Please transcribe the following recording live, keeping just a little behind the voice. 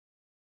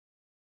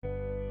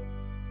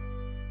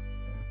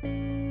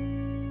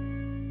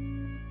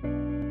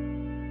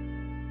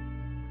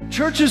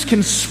Churches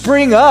can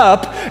spring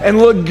up and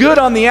look good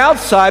on the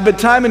outside, but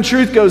time and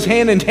truth goes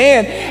hand in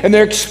hand, and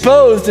they're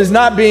exposed as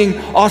not being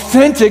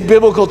authentic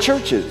biblical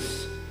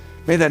churches.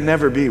 May that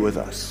never be with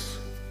us.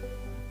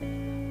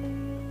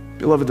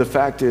 Beloved, the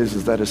fact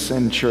is that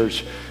Ascend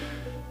Church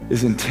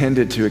is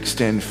intended to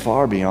extend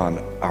far beyond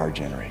our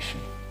generation.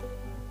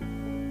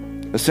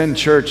 Ascend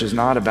Church is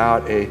not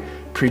about a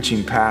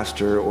preaching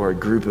pastor or a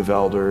group of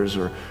elders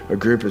or a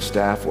group of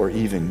staff or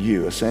even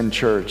you. Ascend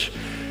Church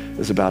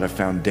is about a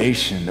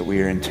foundation that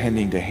we are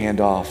intending to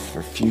hand off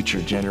for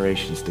future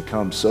generations to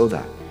come, so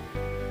that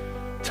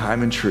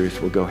time and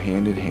truth will go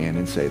hand in hand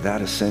and say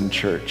that Ascend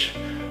Church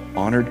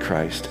honored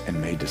Christ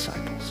and made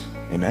disciples.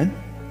 Amen?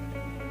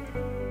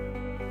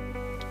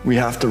 We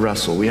have to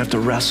wrestle. We have to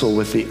wrestle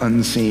with the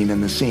unseen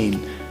and the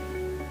seen.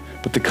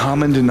 But the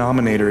common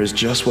denominator is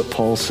just what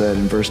Paul said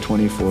in verse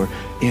 24,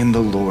 in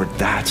the Lord.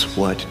 That's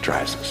what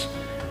drives us.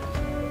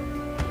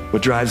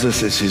 What drives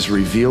us is his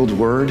revealed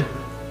word.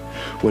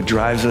 What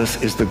drives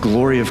us is the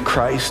glory of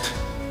Christ.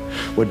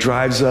 What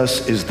drives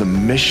us is the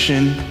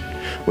mission.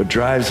 What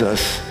drives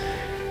us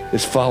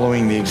is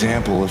following the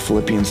example of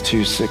Philippians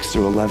 2, 6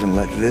 through 11.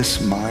 Let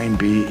this mind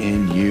be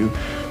in you,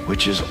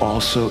 which is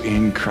also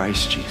in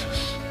Christ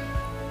Jesus.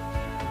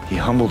 He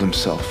humbled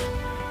himself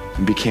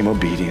and became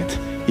obedient,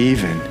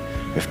 even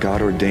if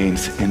God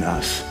ordains in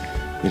us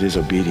it is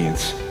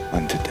obedience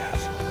unto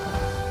death.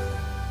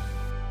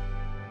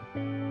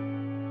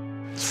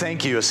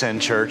 Thank you,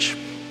 Ascend Church.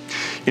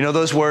 You know,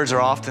 those words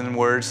are often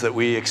words that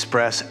we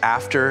express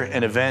after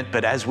an event,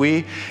 but as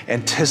we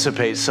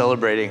anticipate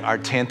celebrating our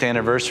 10th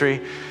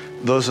anniversary,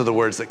 those are the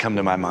words that come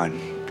to my mind.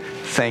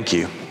 Thank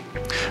you.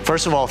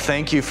 First of all,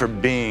 thank you for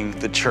being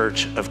the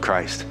church of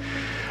Christ.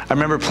 I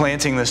remember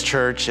planting this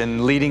church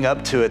and leading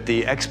up to it,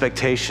 the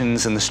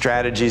expectations and the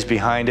strategies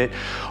behind it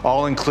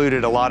all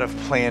included a lot of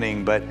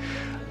planning, but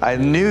I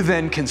knew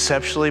then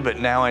conceptually, but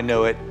now I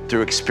know it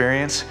through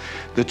experience.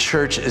 The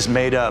church is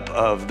made up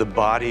of the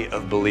body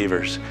of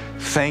believers.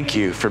 Thank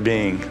you for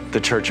being the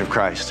church of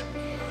Christ.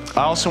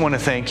 I also want to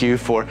thank you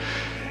for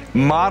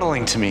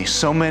modeling to me,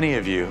 so many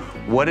of you,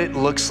 what it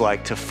looks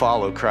like to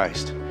follow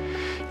Christ.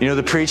 You know,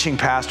 the preaching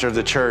pastor of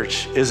the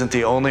church isn't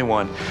the only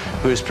one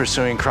who is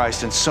pursuing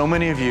Christ, and so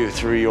many of you,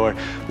 through your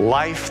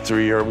life,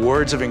 through your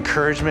words of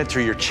encouragement,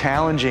 through your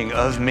challenging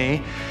of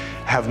me,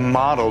 have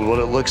modeled what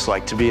it looks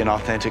like to be an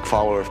authentic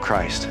follower of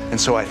Christ. And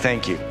so I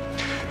thank you.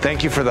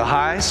 Thank you for the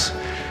highs.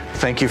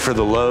 Thank you for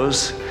the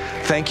lows.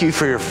 Thank you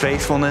for your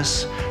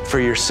faithfulness, for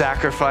your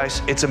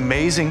sacrifice. It's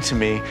amazing to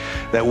me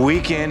that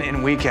week in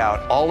and week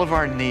out, all of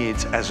our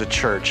needs as a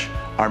church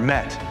are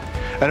met.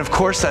 And of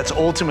course, that's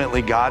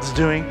ultimately God's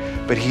doing,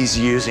 but he's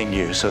using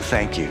you, so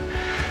thank you.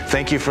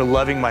 Thank you for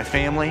loving my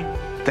family.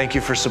 Thank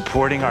you for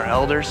supporting our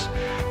elders.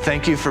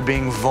 Thank you for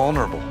being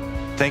vulnerable.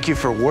 Thank you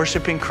for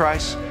worshiping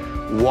Christ,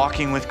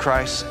 walking with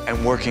Christ,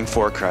 and working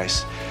for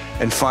Christ.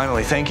 And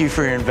finally, thank you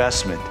for your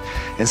investment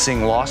in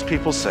seeing lost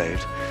people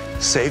saved,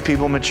 saved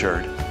people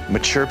matured,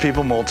 mature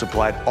people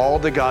multiplied, all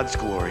to God's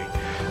glory.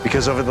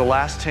 Because over the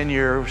last 10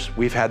 years,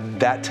 we've had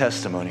that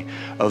testimony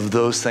of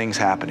those things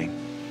happening.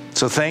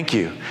 So thank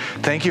you.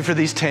 Thank you for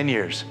these 10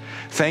 years.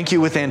 Thank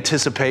you with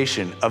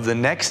anticipation of the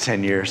next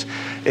 10 years.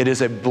 It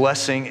is a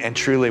blessing and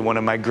truly one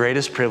of my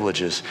greatest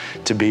privileges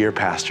to be your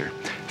pastor.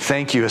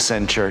 Thank you,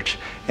 Ascend Church,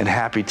 and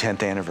happy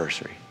 10th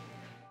anniversary.